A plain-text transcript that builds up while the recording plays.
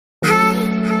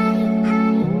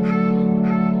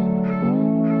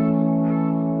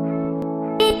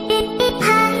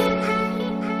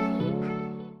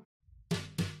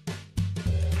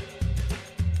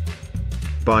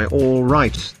by all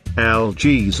rights,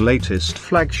 LG's latest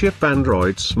flagship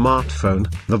Android smartphone,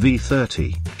 the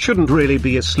V30, shouldn't really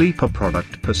be a sleeper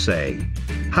product per se.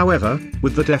 However,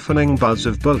 with the deafening buzz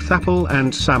of both Apple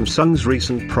and Samsung's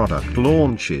recent product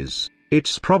launches,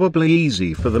 it's probably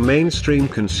easy for the mainstream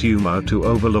consumer to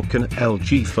overlook an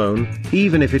LG phone,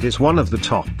 even if it is one of the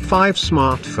top 5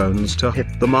 smartphones to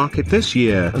hit the market this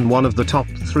year and one of the top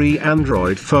 3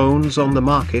 Android phones on the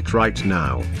market right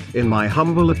now, in my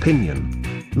humble opinion.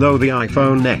 Though the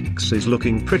iPhone X is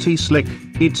looking pretty slick,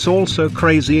 it's also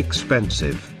crazy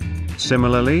expensive.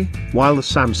 Similarly, while the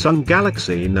Samsung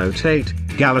Galaxy Note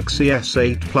 8, Galaxy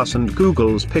S8 Plus and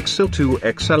Google's Pixel 2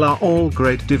 XL are all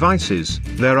great devices,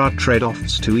 there are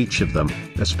trade-offs to each of them,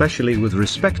 especially with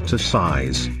respect to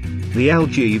size. The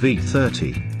LG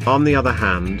V30, on the other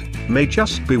hand, may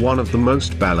just be one of the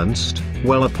most balanced,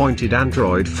 well-appointed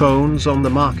Android phones on the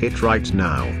market right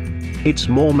now. It's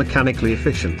more mechanically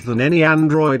efficient than any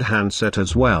Android handset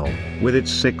as well, with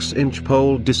its 6-inch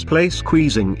POLED display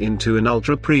squeezing into an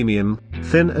ultra-premium,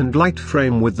 thin and light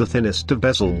frame with the thinnest of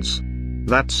bezels.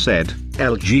 That said,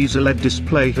 LG's OLED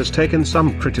display has taken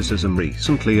some criticism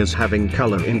recently as having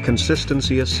color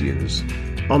inconsistency issues.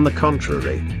 On the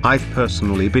contrary, I've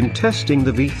personally been testing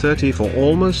the V30 for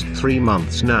almost 3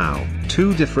 months now,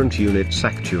 2 different units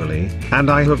actually,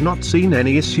 and I have not seen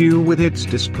any issue with its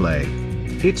display.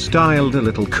 It's dialed a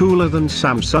little cooler than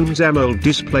Samsung's AMOLED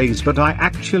displays, but I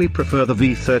actually prefer the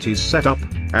V30's setup,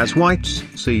 as whites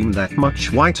seem that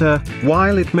much whiter,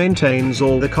 while it maintains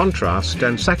all the contrast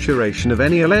and saturation of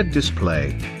any OLED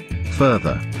display.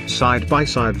 Further, side by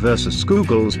side versus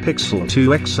Google's Pixel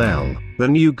 2 XL, the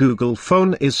new Google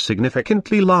phone is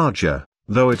significantly larger,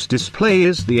 though its display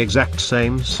is the exact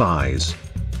same size.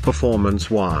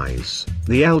 Performance-wise,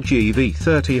 the LG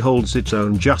V30 holds its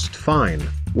own just fine,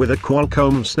 with a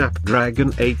Qualcomm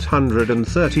Snapdragon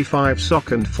 835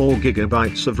 SoC and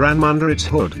 4GB of RAM under its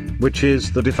hood, which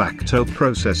is the de facto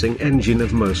processing engine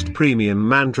of most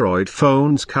premium Android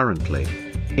phones currently.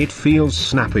 It feels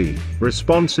snappy,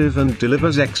 responsive and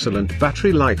delivers excellent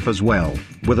battery life as well,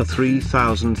 with a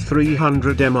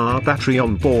 3300 mAh battery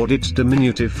on board its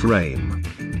diminutive frame.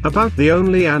 About the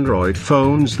only Android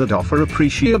phones that offer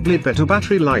appreciably better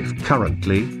battery life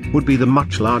currently, would be the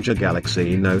much larger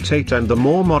Galaxy Note 8 and the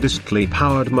more modestly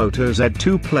powered Moto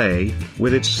Z2 Play,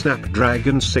 with its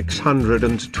Snapdragon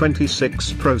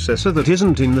 626 processor that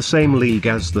isn't in the same league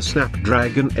as the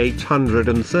Snapdragon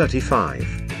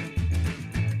 835.